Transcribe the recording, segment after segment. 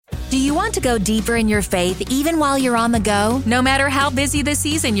Do you want to go deeper in your faith even while you're on the go? No matter how busy the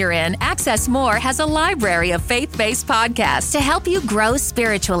season you're in, Access More has a library of faith-based podcasts to help you grow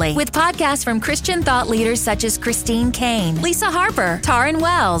spiritually. With podcasts from Christian thought leaders such as Christine Kane, Lisa Harper, Taryn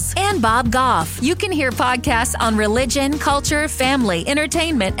Wells, and Bob Goff. You can hear podcasts on religion, culture, family,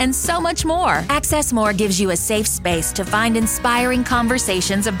 entertainment, and so much more. Access More gives you a safe space to find inspiring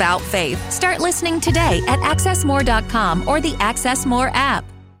conversations about faith. Start listening today at accessmore.com or the Access More app.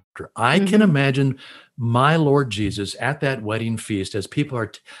 I can imagine my Lord Jesus at that wedding feast as people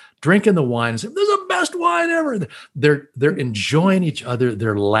are drinking the wine and saying, "This is the best wine ever." They're enjoying each other.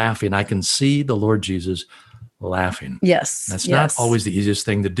 They're laughing. I can see the Lord Jesus laughing. Yes. That's not always the easiest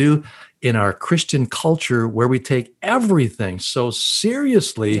thing to do in our Christian culture where we take everything so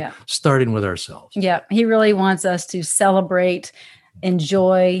seriously, starting with ourselves. Yeah. He really wants us to celebrate,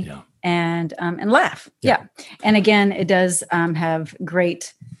 enjoy, and laugh. Yeah. And again, it does have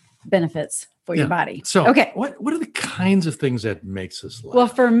great benefits for your body. So what are the kinds of things that makes us laugh? Well,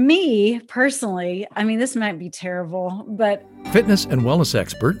 for me personally, I mean, this might be terrible, but fitness and wellness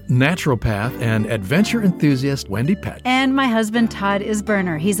expert, naturopath, and adventure enthusiast Wendy Peck. And my husband, Todd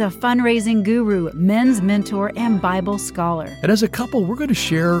Isberner. He's a fundraising guru, men's mentor, and Bible scholar. And as a couple, we're going to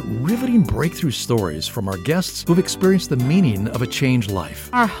share riveting breakthrough stories from our guests who've experienced the meaning of a changed life.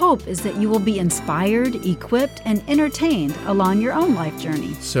 Our hope is that you will be inspired, equipped, and entertained along your own life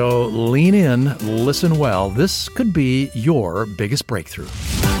journey. So lean in, listen well. This could be your biggest breakthrough.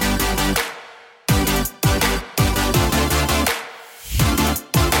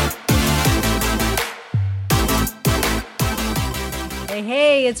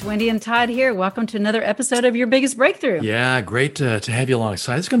 Hey, it's Wendy and Todd here. Welcome to another episode of Your Biggest Breakthrough. Yeah, great to have you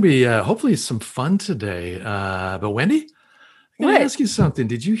alongside. It's going to be hopefully some fun today. But Wendy, I'm going to ask you something.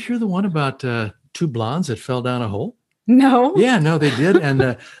 Did you hear the one about two blondes that fell down a hole? No. Yeah, no, they did. And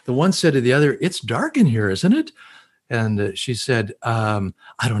the one said to the other, "It's dark in here, isn't it?" And she said, "I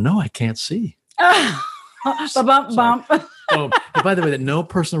don't know. I can't see." Bump. Oh, by the way, that no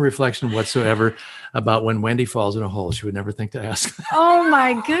personal reflection whatsoever about when Wendy falls in a hole. She would never think to ask. Oh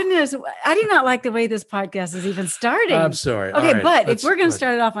my goodness. I do not like the way this podcast is even starting. I'm sorry. Okay, right, but if we're going to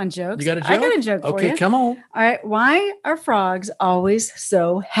start it off on jokes, you got a joke? I got a joke for you. Okay, come on. All right. Why are frogs always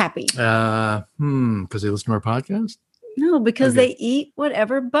so happy? Because they listen to our podcast? No, because they eat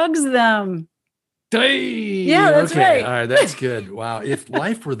whatever bugs them. Yeah, that's right. All right, that's good. Wow. If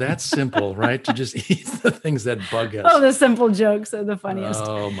life were that simple, right? To just eat the things that bug us. Oh, the simple jokes are the funniest.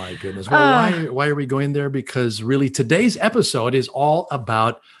 Oh, my goodness. Well, why are we going there? Because really today's episode is all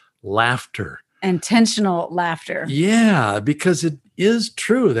about laughter. Intentional laughter. Yeah, because it is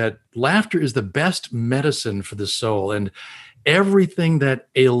true that laughter is the best medicine for the soul. And everything that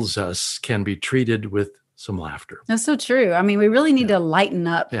ails us can be treated with some laughter. That's so true. I mean, we really need to lighten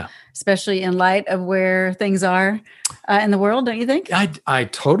up, especially in light of where things are in the world, don't you think? I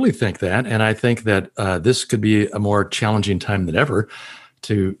totally think that. And I think that this could be a more challenging time than ever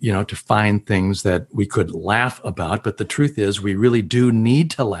to find things that we could laugh about. But the truth is, we really do need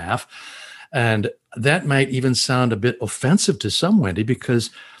to laugh. And that might even sound a bit offensive to some, Wendy,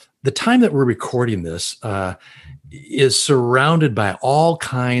 because the time that we're recording this is surrounded by all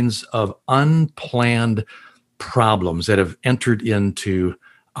kinds of unplanned problems that have entered into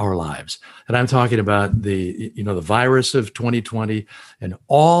our lives. And I'm talking about the virus of 2020 and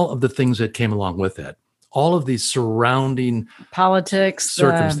all of the things that came along with it. All of these surrounding politics,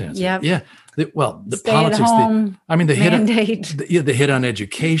 circumstances. The stay politics, at home, the hit on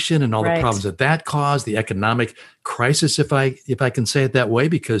education and all the problems that caused, the economic crisis, if I can say it that way,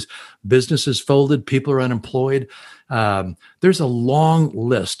 because businesses folded, people are unemployed. There's a long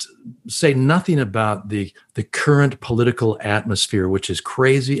list. Say nothing about the current political atmosphere, which is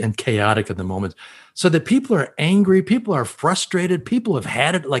crazy and chaotic at the moment. So that people are angry, people are frustrated, people have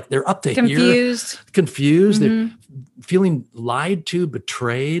had it, like they're up to confused. Mm-hmm. They're feeling lied to,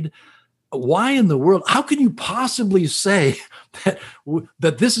 betrayed. Why in the world? How can you possibly say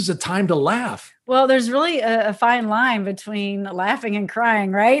that this is a time to laugh? Well, there's really a fine line between laughing and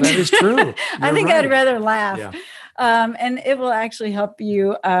crying, right? That is true. I think I'd rather laugh. Yeah. And it will actually help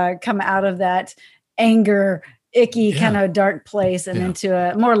you come out of that anger, icky kind of dark place and into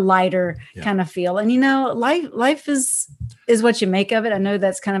a more lighter kind of feel. And life is what you make of it. I know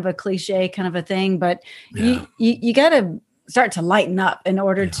that's kind of a cliche kind of a thing, but you got to start to lighten up in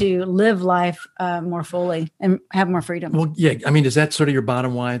order to live life more fully and have more freedom. Well, yeah. I mean, is that sort of your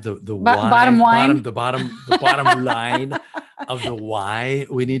bottom line? The bottom line? The bottom line. of the why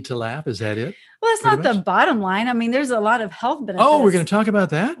we need to laugh? Is that it? Well, it's not the bottom line. I mean, there's a lot of health benefits. Oh, we're going to talk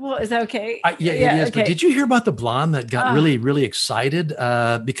about that? Well, is that okay? Yeah, it is. Okay. But did you hear about the blonde that got really, really excited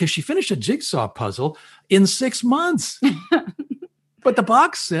because she finished a jigsaw puzzle in 6 months? But the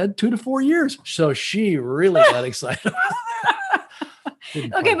box said 2 to 4 years. So she really got excited.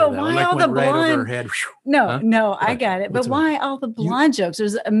 Okay, but why all the blonde? Right over her head. No, I got it. But why all the blonde jokes?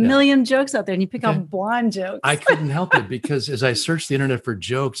 There's a million jokes out there, and you pick out blonde jokes. I couldn't help it because as I searched the internet for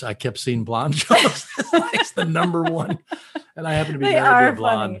jokes, I kept seeing blonde jokes. It's the number one, and I happen to be very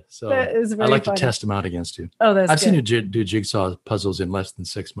blonde, funny. So I like to test them out against you. Oh, that's I've seen you do jigsaw puzzles in less than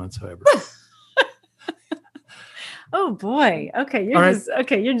 6 months, however. Oh boy. Okay. You're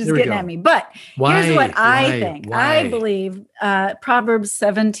just getting at me. But here's what I think. I believe Proverbs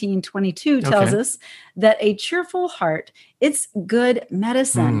 17:22 tells us that a cheerful heart, it's good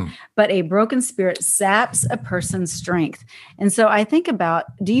medicine, but a broken spirit saps a person's strength. And so I think about,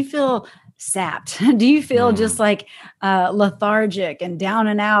 do you feel sapped? Do you feel just like lethargic and down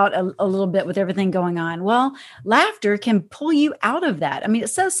and out a little bit with everything going on? Well, laughter can pull you out of that. I mean, it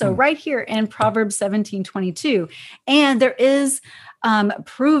says so right here in Proverbs 17:22. And there is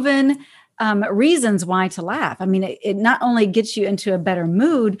proven reasons why to laugh. I mean, it not only gets you into a better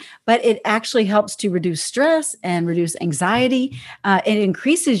mood, but it actually helps to reduce stress and reduce anxiety. It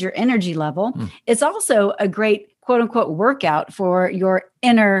increases your energy level. It's also a great quote unquote workout for your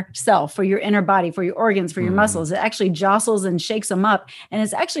inner self, for your inner body, for your organs, for your muscles. It actually jostles and shakes them up. And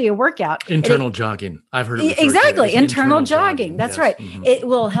it's actually a workout. Internal jogging. I've heard of it. Exactly. Internal jogging. That's right. It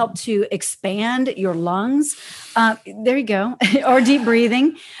will help to expand your lungs. There you go. Or deep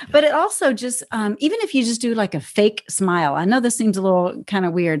breathing. But it also just, even if you just do like a fake smile, I know this seems a little kind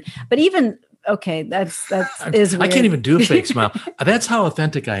of weird, but even okay, that is weird. I can't even do a fake smile. That's how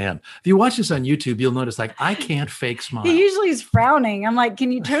authentic I am. If you watch this on YouTube, you'll notice like I can't fake smile. He usually is frowning. I'm like,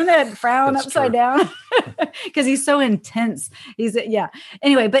 can you turn that frown upside down? Because he's so intense.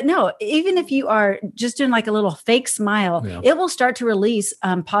 Anyway, but no, even if you are just doing like a little fake smile, it will start to release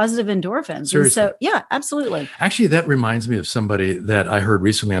positive endorphins. Seriously. And so, absolutely. Actually, that reminds me of somebody that I heard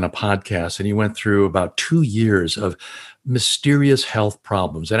recently on a podcast, and he went through about 2 years of mysterious health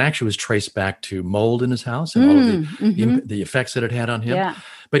problems. It actually was traced back to mold in his house and all of the effects that it had on him. Yeah.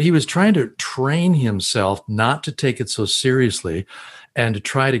 But he was trying to train himself not to take it so seriously and to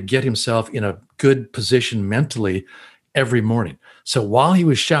try to get himself in a good position mentally every morning. So while he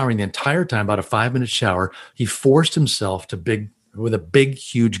was showering the entire time, about a 5-minute shower, he forced himself to with a big,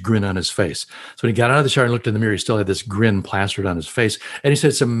 huge grin on his face. So when he got out of the shower and looked in the mirror, he still had this grin plastered on his face. And he said,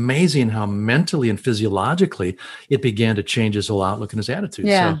 it's amazing how mentally and physiologically it began to change his whole outlook and his attitude.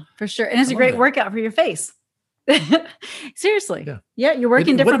 Yeah, for sure. And it's a great workout for your face. Seriously. Yeah, you're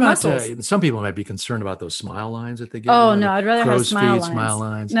working different muscles. Some people might be concerned about those smile lines that they get. Oh, no, I'd rather have smile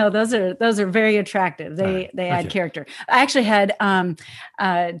lines. No, those are very attractive. They add character. I actually had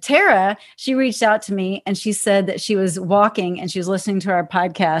Tara, she reached out to me and she said that she was walking and she was listening to our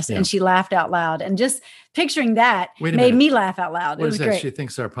podcast and she laughed out loud. And just picturing that made me laugh out loud. What it was is that? Great. She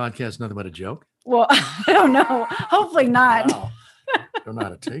thinks our podcast is nothing but a joke? Well, I don't know. Hopefully not. Wow. I don't know how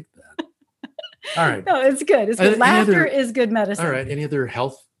to take that. All right. No, it's good. It's good. Laughter is good medicine. All right. Any other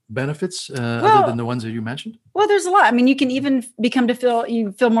health benefits other than the ones that you mentioned? Well, there's a lot. I mean, you can even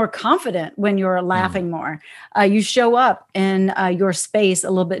you feel more confident when you're laughing more. You show up in your space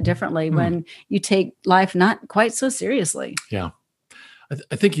a little bit differently when you take life not quite so seriously. Yeah.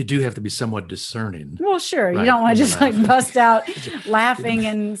 I think you do have to be somewhat discerning. Well, sure. Right? You don't want to just like bust out laughing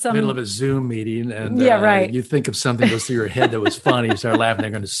in some middle of a Zoom meeting and you think of something goes through your head that was funny, you start laughing, they're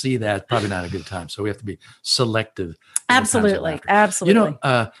going to see that. Probably not a good time. So we have to be selective. Absolutely.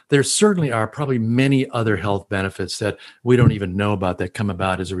 There certainly are probably many other health benefits that we don't even know about that come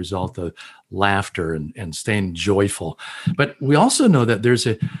about as a result of laughter and staying joyful. But we also know that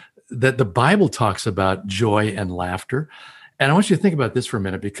that the Bible talks about joy and laughter. And I want you to think about this for a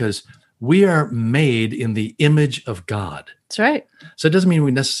minute because we are made in the image of God. That's right. So it doesn't mean we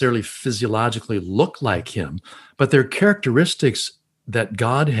necessarily physiologically look like him, but there are characteristics that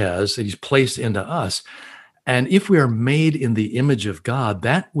God has that he's placed into us. And if we are made in the image of God,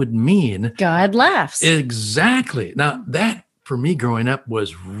 that would mean God laughs. Exactly. Now that for me growing up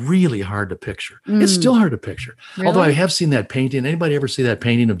was really hard to picture. It's still hard to picture. Really? Although I have seen that painting. Anybody ever see that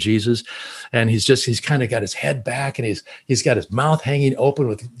painting of Jesus? And he's kind of got his head back and he's got his mouth hanging open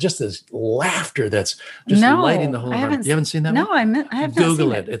with just this laughter that's just lighting the whole room. You haven't seen that? No, I have not Google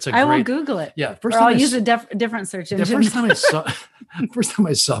seen it. It's I will Google it. Yeah. I'll use a different search engine. First time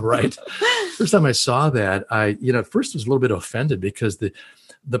I saw that, I first was a little bit offended because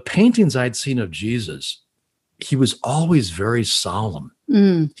the paintings I'd seen of Jesus, he was always very solemn.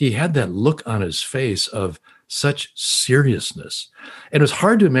 He had that look on his face of such seriousness. And it was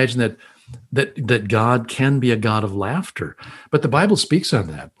hard to imagine that God can be a God of laughter. But the Bible speaks on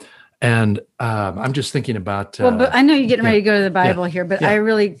that. And I'm just thinking about... well, but I know you're getting ready to go to the Bible here, but I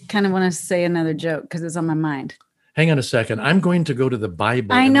really kind of want to say another joke because it's on my mind. Hang on a second. I'm going to go to the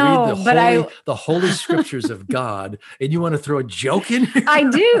Bible and read the holy scriptures of God. And you want to throw a joke in here? I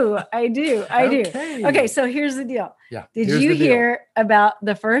do. Okay, so here's the deal. Yeah. Did you hear about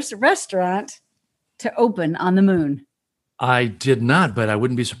the first restaurant to open on the moon? I did not, but I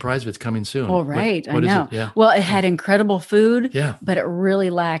wouldn't be surprised if it's coming soon. Oh, right. What I know. Is it? Yeah. Well, it had incredible food, yeah, but it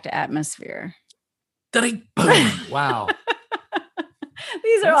really lacked atmosphere. Boom. Wow.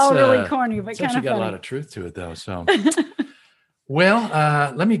 These are all really corny, but kind of funny. Got a lot of truth to it, though. So,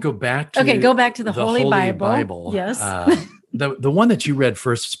 well, let me go back to go back to the Holy Bible. Yes. The one that you read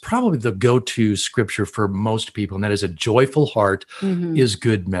first is probably the go-to scripture for most people, and that is a joyful heart is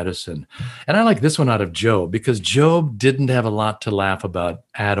good medicine. And I like this one out of Job because Job didn't have a lot to laugh about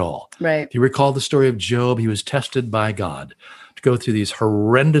at all. Right. If you recall the story of Job, he was tested by God to go through these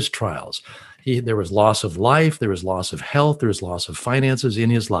horrendous trials. There was loss of life, there was loss of health, there was loss of finances in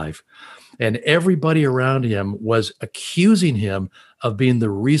his life. And everybody around him was accusing him of being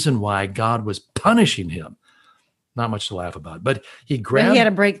the reason why God was punishing him. Not much to laugh about, but he had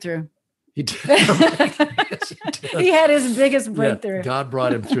a breakthrough. He did. Yes, he did. He had his biggest breakthrough. Yeah, God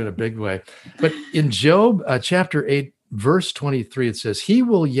brought him through in a big way. But in Job chapter 8, verse 23, it says, "He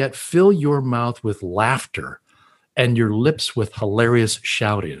will yet fill your mouth with laughter and your lips with hilarious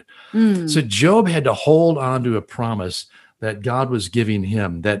shouting." So Job had to hold on to a promise that God was giving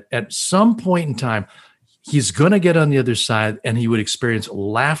him, that at some point in time, he's going to get on the other side and he would experience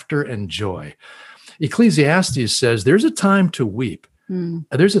laughter and joy. Ecclesiastes says there's a time to weep,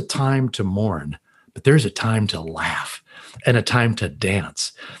 there's a time to mourn, but there's a time to laugh and a time to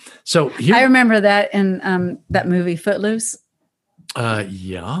dance. So I remember that in that movie Footloose.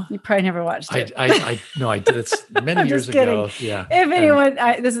 Yeah. You probably never watched it. No, I did. It's many years ago. Yeah. If anyone,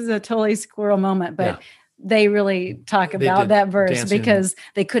 this is a totally squirrel moment, but they really talk about that verse dancing. Because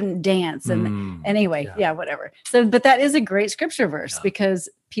they couldn't dance. And anyway, whatever. So, but that is a great scripture verse because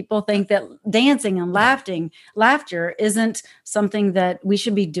people think that dancing and laughter isn't something that we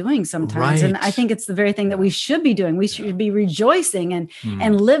should be doing sometimes. Right. And I think it's the very thing that we should be doing. We should be rejoicing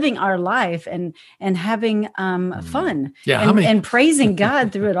and living our life and having fun and praising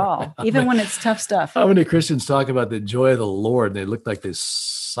God through it all, even when it's tough stuff. How many Christians talk about the joy of the Lord? They look like they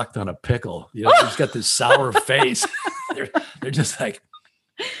sucked on a pickle. You know, they've got this sour face. They're just like,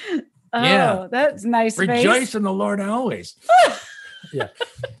 that's nice. Rejoice in the Lord always. Yeah.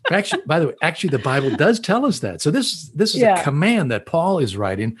 Actually, by the way, the Bible does tell us that. So this is a command that Paul is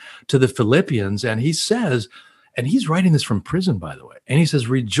writing to the Philippians, and he says, and he's writing this from prison, by the way, and he says,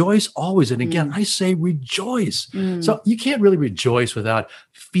 rejoice always. And again, I say rejoice. So you can't really rejoice without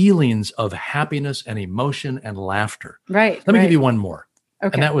feelings of happiness and emotion and laughter. Right. Let me give you one more.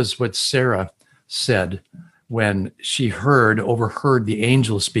 Okay. And that was what Sarah said when she overheard the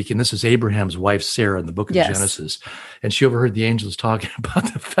angels speaking. This is Abraham's wife, Sarah, in the book of Genesis. And she overheard the angels talking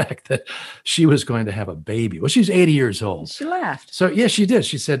about the fact that she was going to have a baby. Well, she's 80 years old. She laughed. So, yes, she did.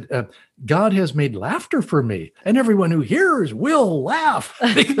 She said, God has made laughter for me, and everyone who hears will laugh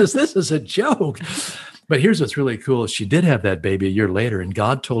because this is a joke. But here's what's really cool. She did have that baby a year later, and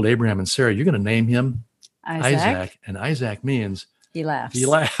God told Abraham and Sarah, you're going to name him Isaac. And Isaac means he laughs. He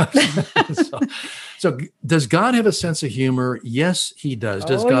laughs. So does God have a sense of humor? Yes, he does.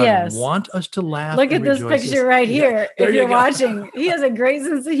 Does God want us to laugh? Look at this picture right here. If you're watching, he has a great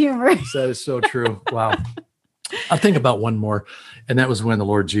sense of humor. That is so true. Wow. I'll think about one more. And that was when the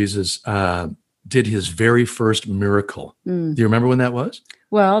Lord Jesus did his very first miracle. Do you remember when that was?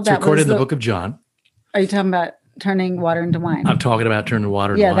 Well, that was recorded in the book of John. Are you talking about turning water into wine? I'm talking about turning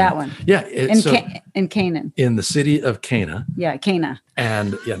water into wine. Yeah, that one. Yeah. In Canaan. In the city of Cana. Yeah, Cana.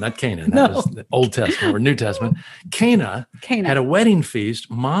 And not Canaan. That was the Old Testament or New Testament. Cana had a wedding feast.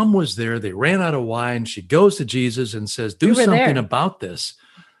 Mom was there. They ran out of wine. She goes to Jesus and says, do something about this.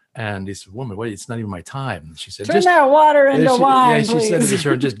 And he said, woman, wait, it's not even my time. She said, turn that water into wine, she said to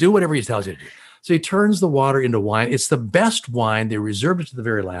her, just do whatever he tells you to do. So he turns the water into wine. It's the best wine. They reserved it to the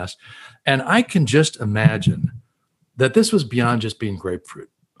very last. And I can just imagine that this was beyond just being grapefruit.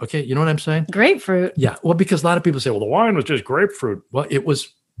 Okay, you know what I'm saying? Grapefruit? Yeah, well, because a lot of people say, well, the wine was just grapefruit. Well, it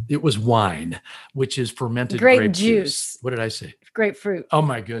was wine, which is fermented grape juice. What did I say? Grapefruit. Oh,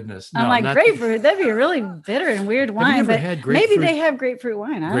 my goodness. No, I'm like, grapefruit? That'd be a really bitter and weird wine. Have you ever had grapefruit? Maybe they have grapefruit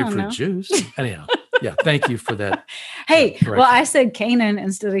wine. I don't know. Grapefruit juice. Anyhow. Yeah. Thank you for that. Hey, well, I said Canaan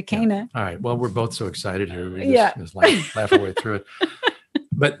instead of Cana. Yeah. All right. Well, we're both so excited here. We Yeah. just laugh our way through it.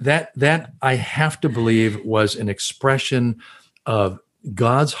 But that I have to believe was an expression of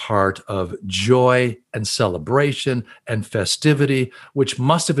God's heart of joy and celebration and festivity, which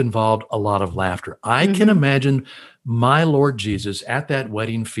must have involved a lot of laughter. I can imagine my Lord Jesus at that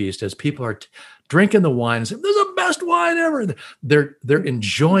wedding feast as people are drinking the wine and saying, "This is the best wine ever." They're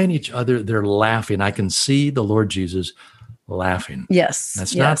enjoying each other. They're laughing. I can see the Lord Jesus laughing. Yes.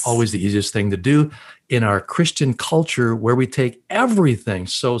 That's not always the easiest thing to do in our Christian culture where we take everything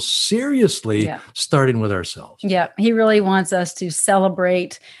so seriously, starting with ourselves. Yeah. He really wants us to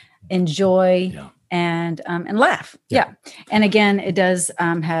celebrate, enjoy, and laugh. Yeah. And again, it does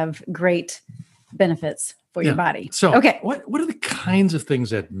have great benefits for your body. So what are the kinds of things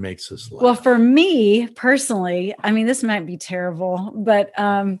that makes us laugh? Well, for me personally, I mean, this might be terrible, but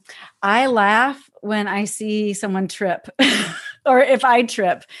I laugh when I see someone trip or if I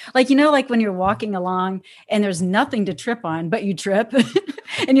trip, like when you're walking along and there's nothing to trip on, but you trip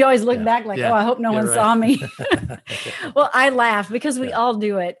and you always look back like, oh, I hope no one saw me. Well, I laugh because we all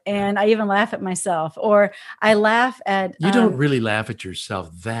do it. And I even laugh at myself, or I laugh at. You don't really laugh at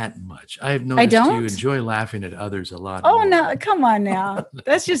yourself that much. I've noticed you enjoy laughing at others a lot. Oh, no, come on now.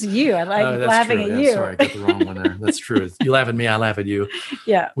 That's just you. I like laughing at you. Sorry, I got the wrong one there. That's true. You laugh at me, I laugh at you.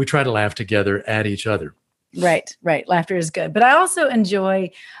 Yeah. We try to laugh together at each other. Right. Laughter is good. But I also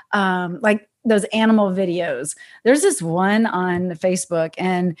enjoy like those animal videos. There's this one on Facebook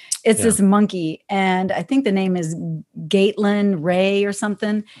and it's this monkey. And I think the name is Gatelin Ray or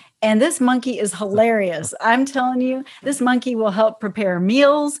something. And this monkey is hilarious. I'm telling you, this monkey will help prepare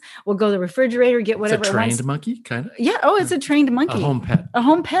meals. We'll go to the refrigerator, get whatever. It's a trained monkey, kind of? Yeah. Oh, it's a trained monkey. A home pet. A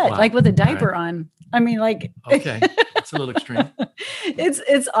home pet, like with a diaper on. I mean, like. Okay. It's a little extreme.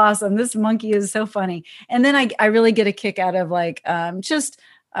 It's awesome. This monkey is so funny. And then I really get a kick out of like just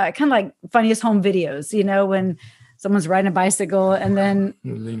kind of like funniest home videos, when someone's riding a bicycle and then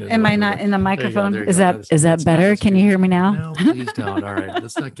am I not in the microphone? Is that better? Can you hear me now? No, please don't. All right.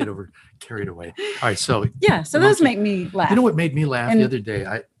 Let's not get carried away. All right. So so those make me laugh. You know what made me laugh the other day?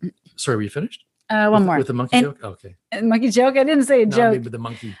 Sorry, were you finished? One more. With the monkey joke? Okay. Monkey joke? I didn't say a joke. Maybe the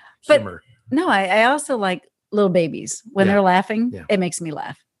monkey humor. But, no, I also like little babies. When they're laughing, it makes me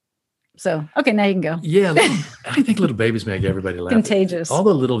laugh. So, okay, now you can go. Yeah, I think little babies make everybody laugh. Contagious. All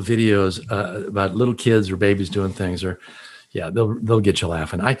the little videos about little kids or babies doing things they'll get you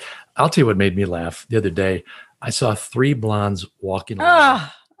laughing. I'll tell you what made me laugh the other day. I saw 3 blondes walking along.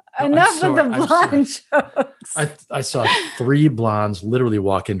 Enough with the blonde jokes. I saw 3 blondes literally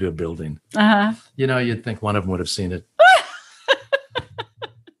walk into a building. You'd think one of them would have seen it.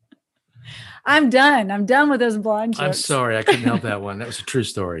 I'm done with those blonde jokes. I'm sorry, I couldn't help that one. That was a true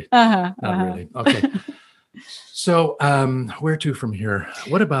story. Not really. Okay. So, where to from here?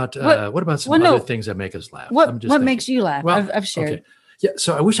 What about some other things that make us laugh? What makes you laugh? Well, I've shared. Okay. Yeah.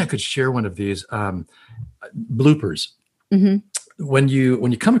 So I wish I could share one of these bloopers. Mm-hmm. When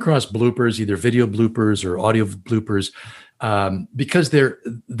you come across bloopers, either video bloopers or audio bloopers, because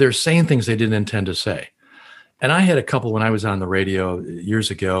they're saying things they didn't intend to say. And I had a couple when I was on the radio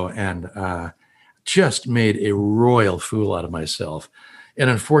years ago and just made a royal fool out of myself. And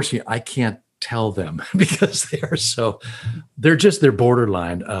unfortunately, I can't tell them because they're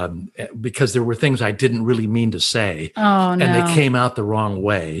borderline because there were things I didn't really mean to say. Oh, no. And they came out the wrong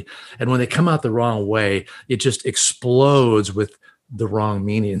way. And when they come out the wrong way, it just explodes with the wrong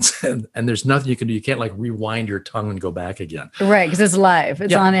meanings and there's nothing you can do. You can't like rewind your tongue and go back again. Right. Because it's live.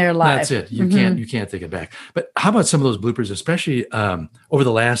 It's on air live. That's it. You can't take it back. But how about some of those bloopers, especially over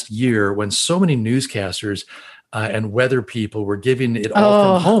the last year when so many newscasters and weather people were giving it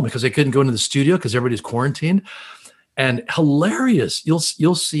all from home because they couldn't go into the studio because everybody's quarantined. And hilarious.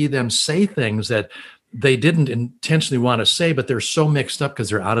 You'll see them say things that they didn't intentionally want to say, but they're so mixed up because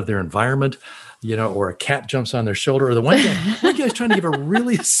they're out of their environment. Or a cat jumps on their shoulder, or the one guy's trying to give a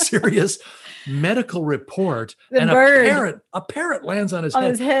really serious medical report, and a parrot lands on his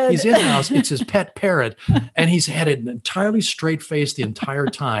head. He's in the house. It's his pet parrot, and he's had an entirely straight face the entire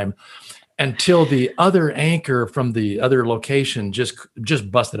time until the other anchor from the other location just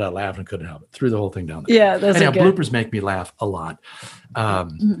busted out laughing and couldn't help it. Threw the whole thing down there. Yeah, that's good. Bloopers make me laugh a lot.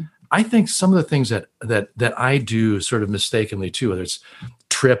 I think some of the things that I do sort of mistakenly too, whether it's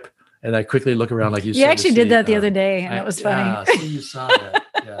trip. And I quickly look around like you said. You actually did that the other day, and it was funny. See, you saw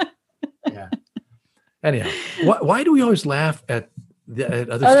that. Yeah. Anyhow, why do we always laugh at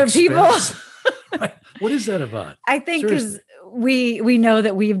other people? Right? What is that about? I think because we know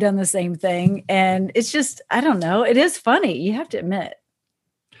that we've done the same thing, and it's just, I don't know. It is funny. You have to admit.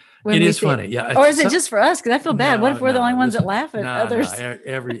 when It we is see funny. Yeah. Or is it just for us? Because I feel bad. What if we're the only ones that laugh at others?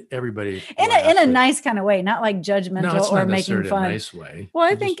 Everybody in a nice kind of way, not like judgmental or making fun. In a nice way. Well,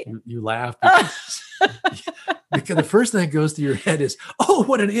 I think you laugh because the first thing that goes through your head is, "Oh,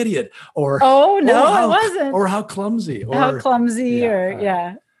 what an idiot!" Or "Oh no, it wasn't," or "How clumsy!" Or "How clumsy!"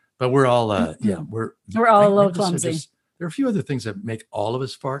 But we're all we're all a little clumsy. There are a few other things that make all of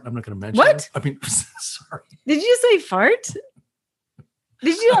us fart. I'm not going to mention. What? I mean, sorry. Did you say fart?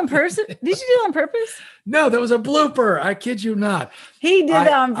 Did you do it on purpose? Did you do it on purpose? No, that was a blooper. I kid you not. He did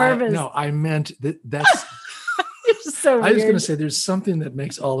that on purpose. No, I meant that's. You're so weird. I was going to say there's something that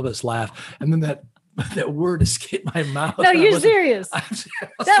makes all of us laugh, and then that word escaped my mouth. No, you're serious. That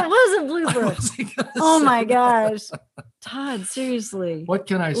was a blooper. Oh my gosh, Todd, seriously. What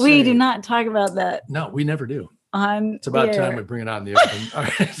can I say? We do not talk about that. No, we never do. It's about time we bring it out in the open. All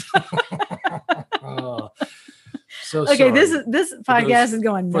right. So okay, sorry. this podcast is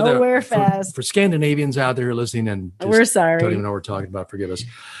going nowhere fast. For Scandinavians out there listening and we're sorry. Don't even know what we're talking about. Forgive us.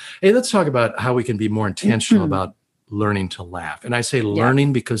 Hey, let's talk about how we can be more intentional about learning to laugh. And I say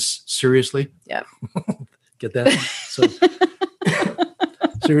learning because seriously. Yeah. Get that? So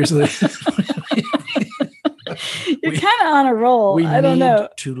seriously. You're kind of on a roll. I don't know.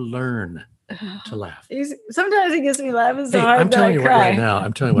 To learn to laugh. Sometimes it gets me laughing so hard. I'm telling you what right now.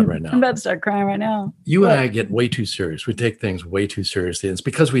 I'm about to start crying right now. You and I get way too serious. We take things way too seriously. It's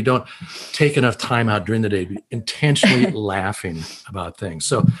because we don't take enough time out during the day to be intentionally laughing about things.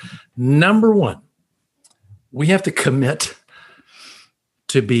 So, number one, we have to commit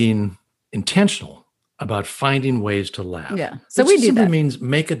to being intentional about finding ways to laugh. Yeah. So we do simply that. Means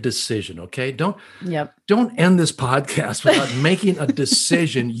make a decision. Okay. Don't end this podcast without making a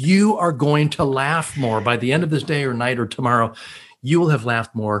decision. You are going to laugh more by the end of this day or night or tomorrow. You will have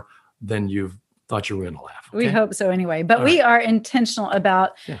laughed more than you've thought you were going to laugh. Okay? We hope so anyway, but we are intentional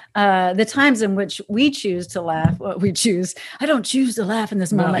about the times in which we choose to laugh. Well, we choose. I don't choose to laugh in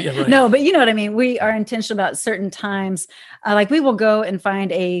this moment. Yeah, right. No, but you know what I mean? We are intentional about certain times. Like we will go and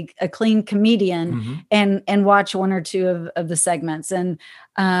find a clean comedian and watch one or two of the segments. And,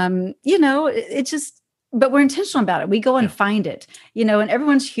 it just, but we're intentional about it. We go and find it, and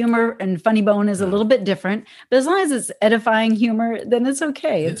everyone's humor and funny bone is a little bit different, but as long as it's edifying humor, then it's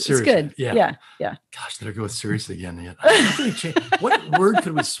okay. It's good. Yeah. Gosh, did I go with seriously again? What word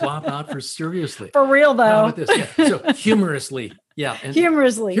could we swap out for seriously? For real though. So humorously. Yeah. And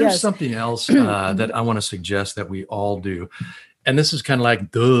humorously. Here's something else that I want to suggest that we all do. And this is kind of like,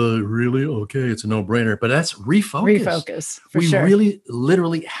 duh, really? Okay, it's a no-brainer. But that's refocus. Refocus, we really,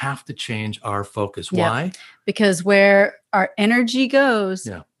 literally have to change our focus. Why? Because where our energy goes,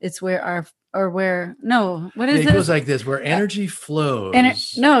 it's where what is it? It goes like this, where energy flows.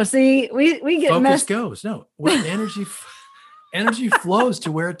 We get focus goes. No, where energy flows to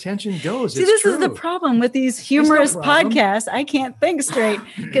where attention goes. See, this is the problem with these humorous podcasts. I can't think straight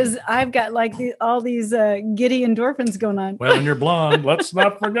because I've got like all these giddy endorphins going on. Well, and you're blonde. Let's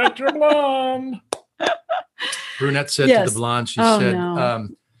not forget you're blonde. Brunette said to the blonde, she said,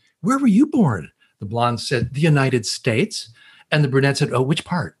 where were you born? The blonde said, the United States. And the brunette said, oh, which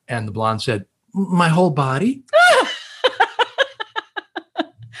part? And the blonde said, my whole body.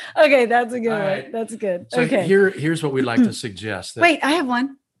 Okay, that's a good one. That's good. So okay. Here's what we'd like to suggest. Wait, I have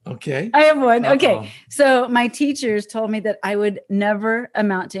one. Okay. I have one. Uh-oh. Okay. So my teachers told me that I would never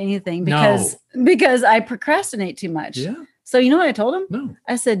amount to anything because I procrastinate too much. Yeah. So you know what I told them? No.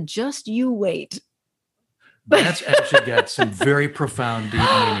 I said, just you wait. That's actually got some very profound deep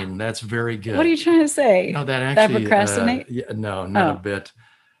meaning. That's very good. What are you trying to say? No, that actually. That I procrastinate? No, not a bit.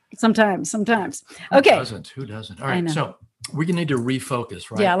 Sometimes. Okay. Who doesn't? All right. So we're going to need to refocus,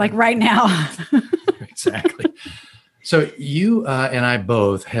 right? Yeah, like right now. Exactly. So you and I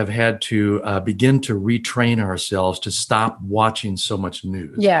both have had to begin to retrain ourselves to stop watching so much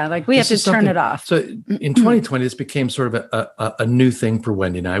news. Yeah, like we have to turn it off. So in 2020, this became sort of a new thing for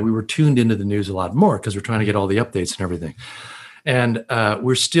Wendy and I. We were tuned into the news a lot more because we're trying to get all the updates and everything. And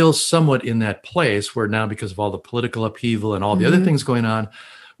we're still somewhat in that place where now, because of all the political upheaval and all the other things going on,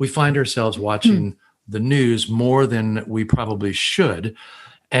 we find ourselves watching the news more than we probably should.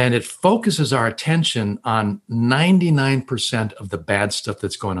 And it focuses our attention on 99% of the bad stuff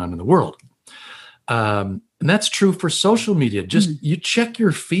that's going on in the world. And that's true for social media. Just you check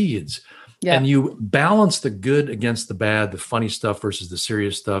your feeds and you balance the good against the bad, the funny stuff versus the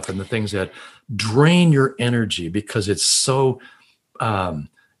serious stuff, and the things that drain your energy because it's so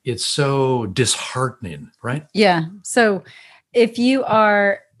disheartening, right? Yeah. So if you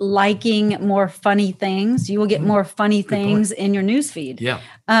are liking more funny things, you will get more funny things in your newsfeed. Yeah.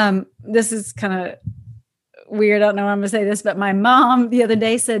 This is kind of weird. I don't know how I'm going to say this, but my mom the other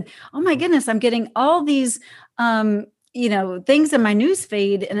day said, "Oh my goodness, I'm getting all these, things in my news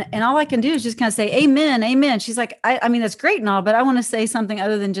feed, and all I can do is just kind of say amen, amen." She's like, I mean, that's great and all, but I want to say something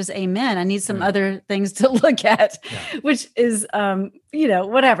other than just amen. I need some other things to look at, which is,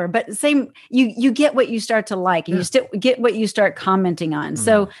 whatever. But same, you get what you start to like, and you still get what you start commenting on.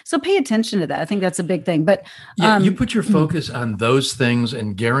 So pay attention to that. I think that's a big thing. But you put your focus on those things,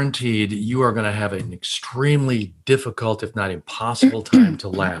 and guaranteed you are going to have an extremely difficult, if not impossible, time to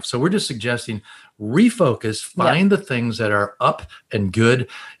laugh. So we're just suggesting refocus, find the things that are up and good.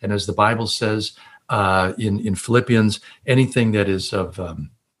 And as the Bible says in Philippians, anything that is of, oh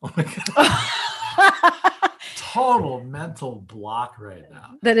my God. Total mental block right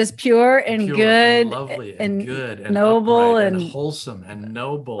now. That is pure and good, and lovely and good and noble and wholesome and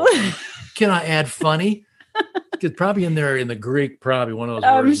noble. Can I add funny? Because probably in there in the Greek, probably one of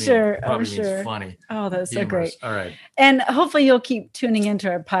those words means funny. Oh, that's so humorous. great. All right. And hopefully you'll keep tuning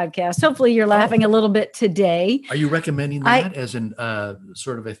into our podcast. Hopefully you're laughing a little bit today. Are you recommending that as an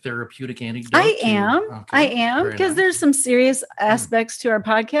sort of a therapeutic anecdote? I am, because there's some serious aspects to our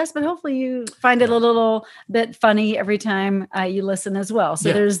podcast, but hopefully you find it a little bit funny every time you listen as well.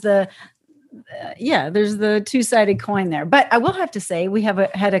 So there's the two-sided coin there. But I will have to say, we have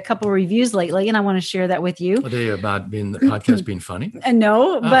had a couple of reviews lately, and I want to share that with you. Are they about the podcast being funny?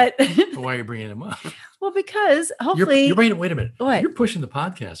 No, but why are you bringing them up? Well, because hopefully you're bringing. Wait a minute. What? You're pushing the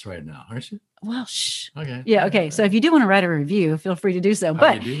podcast right now, aren't you? Well, shh. Okay. Yeah. Okay. So if you do want to write a review, feel free to do so.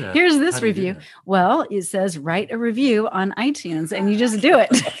 How do you do that? Here's this review. Well, it says write a review on iTunes, and you just do it.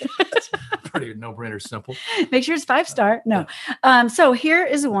 Pretty no-brainer, simple. Make sure it's 5-star. No. So here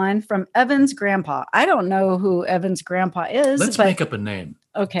is one from Evan's grandpa. I don't know who Evan's grandpa is. Let's make up a name.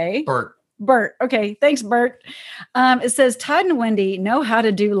 Okay. Bert. Okay. Thanks, Bert. It says Todd and Wendy know how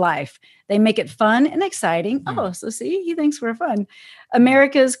to do life. They make it fun and exciting. Oh, so see, he thinks we're fun.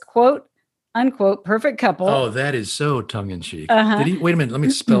 America's quote unquote perfect couple. Oh, that is so tongue-in-cheek. Uh-huh. Did he? Wait a minute. Let me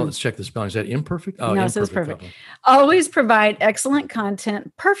spell. Let's check the spelling. Is that imperfect? Oh, no, it says perfect. Always provide excellent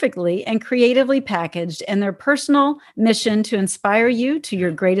content, perfectly and creatively packaged, and their personal mission to inspire you to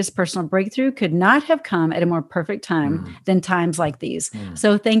your greatest personal breakthrough could not have come at a more perfect time than times like these.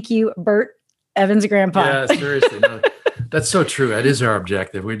 So thank you, Bert, Evan's grandpa. Yeah, seriously. No, that's so true. That is our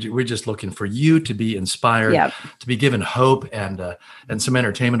objective. We're just looking for you to be inspired, to be given hope and some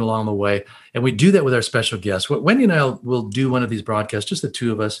entertainment along the way. And we do that with our special guests. Wendy and I will do one of these broadcasts, just the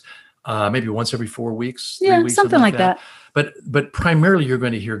two of us, maybe once every 4 weeks. 3 weeks, something like that. But primarily you're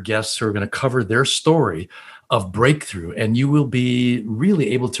going to hear guests who are going to cover their story of breakthrough, and you will be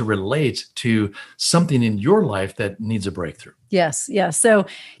really able to relate to something in your life that needs a breakthrough. Yes. So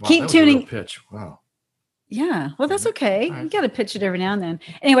keep tuning. Was a real pitch. Wow. Yeah, well, that's okay. You got to pitch it every now and then.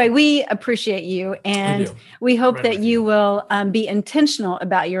 Anyway, we appreciate you, and we hope that you will be intentional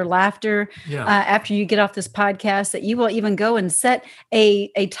about your laughter after you get off this podcast, that you will even go and set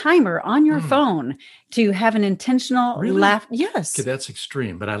a timer on your phone to have an intentional laugh. Yes. Okay, that's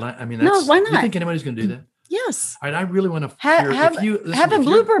extreme, but I mean, no, why not? You think anybody's going to do that? Yes. All right, I really want to have a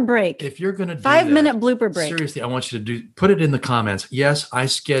blooper break. If you're going to do 5-minute blooper break. Seriously, I want you to put it in the comments. Yes, I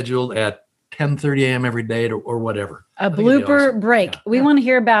scheduled at 10:30 a.m. every day or whatever. A blooper break. We want to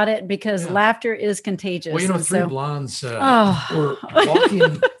hear about it because laughter is contagious. Well, three blondes were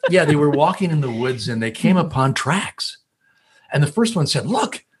walking. They were walking in the woods and they came upon tracks. And the first one said,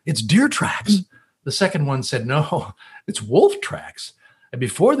 "Look, it's deer tracks." The second one said, "No, it's wolf tracks." And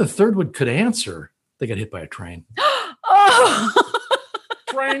before the third one could answer, they got hit by a train.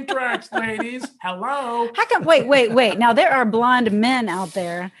 Train tracks, ladies. Hello. How come? Wait. Now there are blonde men out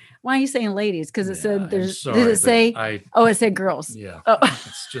there. Why are you saying ladies? Because it said there's. Sorry, did it say? It said girls. Yeah. Oh.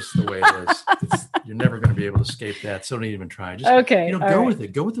 It's just the way it is. You're never going to be able to escape that. So don't even try. Just go with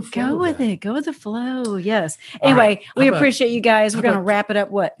it. Go with the flow. Go with the flow. Yes. Anyway, we appreciate you guys. We're going to wrap it up.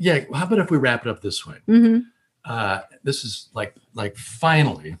 What? Yeah. How about if we wrap it up this way? This is like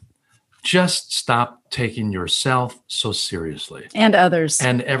finally. Just stop taking yourself so seriously. And others.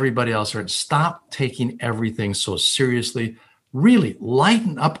 And everybody else. Stop taking everything so seriously. Really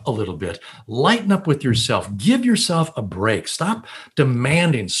lighten up a little bit. Lighten up with yourself. Give yourself a break. Stop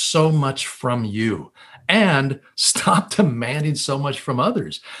demanding so much from you. And stop demanding so much from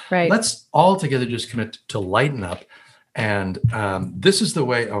others. Right. Let's all together just commit to lighten up. And this is the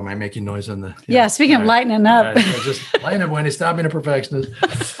way. Oh, am I making noise on the? Speaking of lightening up. Just lighten up, Wendy. Stop being a perfectionist.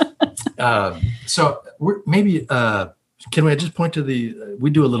 So maybe can we just point to we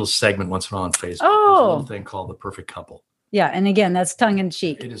do a little segment once in a while on Facebook. There's a little thing called The Perfect Couple. Yeah. And again, that's tongue in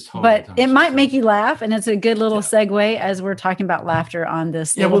cheek. It is totally but tongue it in cheek. might make you laugh. And it's a good little segue as we're talking about laughter on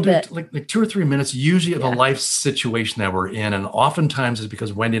this little bit. We'll do like 2 or 3 minutes, usually of a life situation that we're in. And oftentimes it's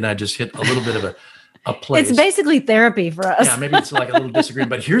because Wendy and I just hit a little bit of a place. It's basically therapy for us. Yeah, maybe it's like a little disagreement.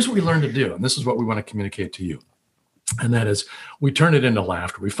 But here's what we learned to do. And this is what we want to communicate to you. And that is, we turn it into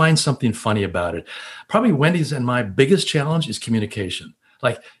laughter. We find something funny about it. Probably Wendy's and my biggest challenge is communication.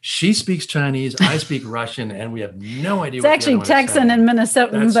 Like, she speaks Chinese, I speak Russian, and we have no idea. It's actually Texan and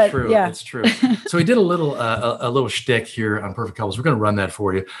Minnesotan, but true. yeah, It's true. So we did a little shtick here on Perfect Couples. We're going to run that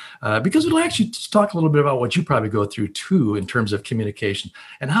for you because it'll actually just talk a little bit about what you probably go through too in terms of communication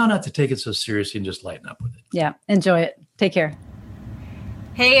and how not to take it so seriously and just lighten up with it. Yeah, enjoy it. Take care.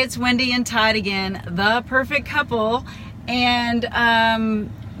 Hey, it's Wendy and Todd again, the perfect couple. And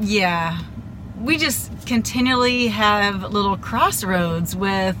we just continually have little crossroads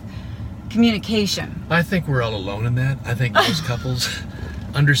with communication. I think we're all alone in that. I think most couples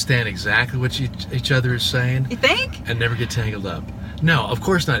understand exactly what each other is saying. You think? And never get tangled up. No, of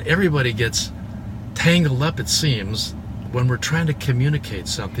course not. Everybody gets tangled up, it seems, when we're trying to communicate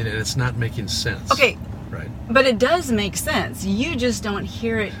something and it's not making sense. Okay. Right. But it does make sense. You just don't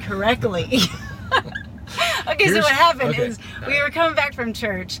hear it correctly. Okay, so what happened is we were coming back from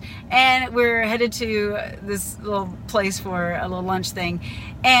church and we're headed to this little place for a little lunch thing.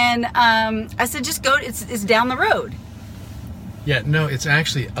 And I said, just go, it's down the road. Yeah, no, it's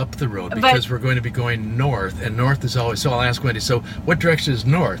actually up the road because we're going to be going north, and north is always, so I'll ask Wendy, so what direction is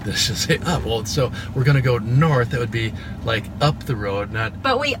north? This is say up. Well, so we're going to go north. That would be like up the road, not.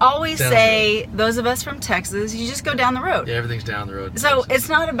 But we always say, those of us from Texas, you just go down the road. Yeah, everything's down the road. So it's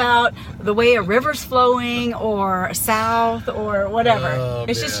not about the way a river's flowing or south or whatever.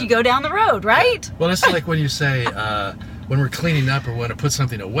 It's just you go down the road, right? Yeah. Well, it's like when you say, when we're cleaning up or want to put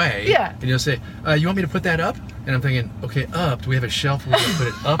something away, and you'll say, you want me to put that up? And I'm thinking, okay, up, do we have a shelf where we can put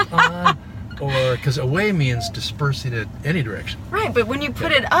it up on? Or, because away means dispersing it any direction. Right, but when you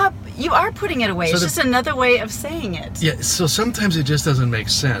put it up, you are putting it away. So it's just another way of saying it. Yeah, so sometimes it just doesn't make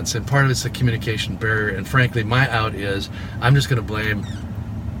sense. And part of it's the communication barrier. And frankly, my out is, I'm just going to blame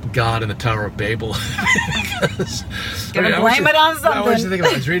God and the Tower of Babel. Gonna blame it on something. I want you to think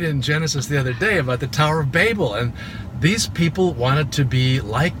about it. I was reading in Genesis the other day about the Tower of Babel, and these people wanted to be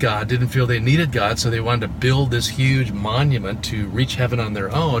like God, didn't feel they needed God, so they wanted to build this huge monument to reach heaven on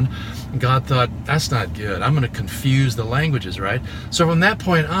their own. And God thought, that's not good. I'm going to confuse the languages, right? So from that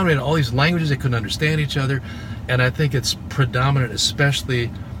point on, we had all these languages, they couldn't understand each other, and I think it's predominant,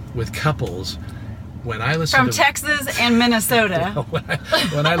 especially with couples. When I listen from Texas and Minnesota.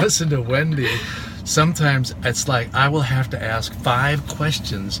 when I listen to Wendy, sometimes it's like I will have to ask 5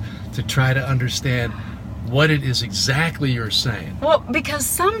 questions to try to understand what it is exactly you're saying. Well, because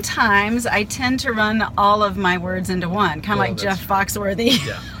sometimes I tend to run all of my words into one, kind of like Jeff Foxworthy.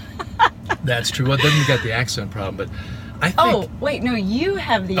 Yeah, that's true. Well, then you got the accent problem, but I think... Oh, wait, no, you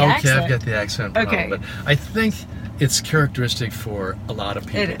have the accent. Okay, I've got the accent problem, but I think it's characteristic for a lot of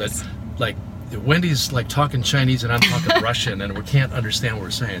people that, like, Wendy's like talking Chinese and I'm talking Russian and we can't understand what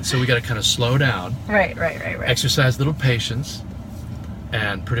we're saying. So we got to kind of slow down. Right. Exercise a little patience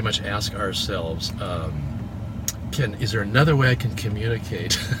and pretty much ask ourselves, is there another way I can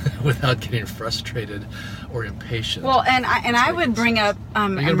communicate without getting frustrated or impatient? Well, and I would bring up... You're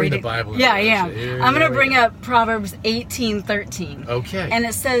going to bring the Bible. Yeah, I am. I'm going to bring up Proverbs 18:13. Okay. And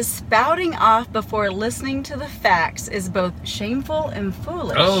it says, spouting off before listening to the facts is both shameful and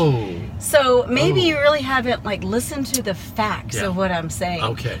foolish. Oh. So maybe you really haven't listened to the facts of what I'm saying.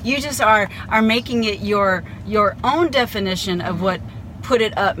 Okay. You just are making it your own definition of what put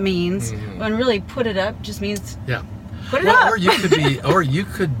it up means, when really put it up just means put it up. Or you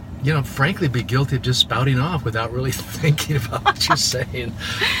could, frankly be guilty of just spouting off without really thinking about what you're saying.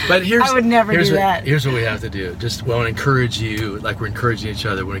 But I would never do that. Here's what we have to do. Just want to encourage you, like we're encouraging each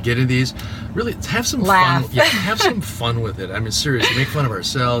other when we get into these. Really, have some fun. Yeah, have some fun with it. I mean, seriously, make fun of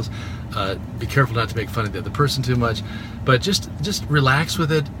ourselves. Be careful not to make fun of the other person too much, but just relax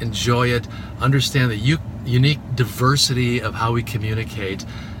with it, enjoy it, understand the unique diversity of how we communicate,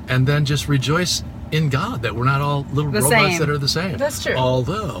 and then just rejoice in God that we're not all little robots that are the same. That's true.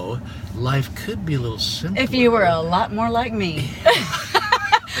 Although life could be a little simpler if you were a lot more like me.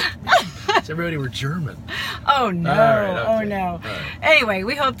 Everybody were German. Oh no! Right, okay. Oh no! Right. Anyway,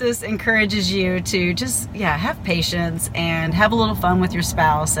 we hope this encourages you to just have patience and have a little fun with your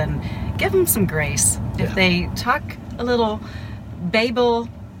spouse and give them some grace. If they talk a little Babel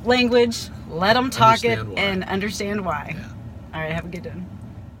language, let them talk and understand why. Yeah. All right, have a good one.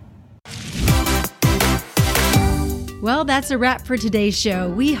 Well, that's a wrap for today's show.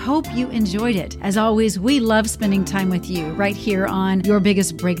 We hope you enjoyed it. As always, we love spending time with you right here on Your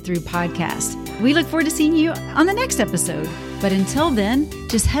Biggest Breakthrough podcast. We look forward to seeing you on the next episode. But until then,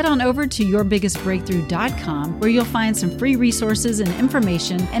 just head on over to yourbiggestbreakthrough.com where you'll find some free resources and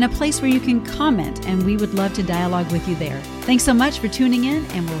information and a place where you can comment, and we would love to dialogue with you there. Thanks so much for tuning in,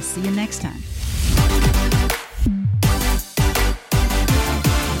 and we'll see you next time.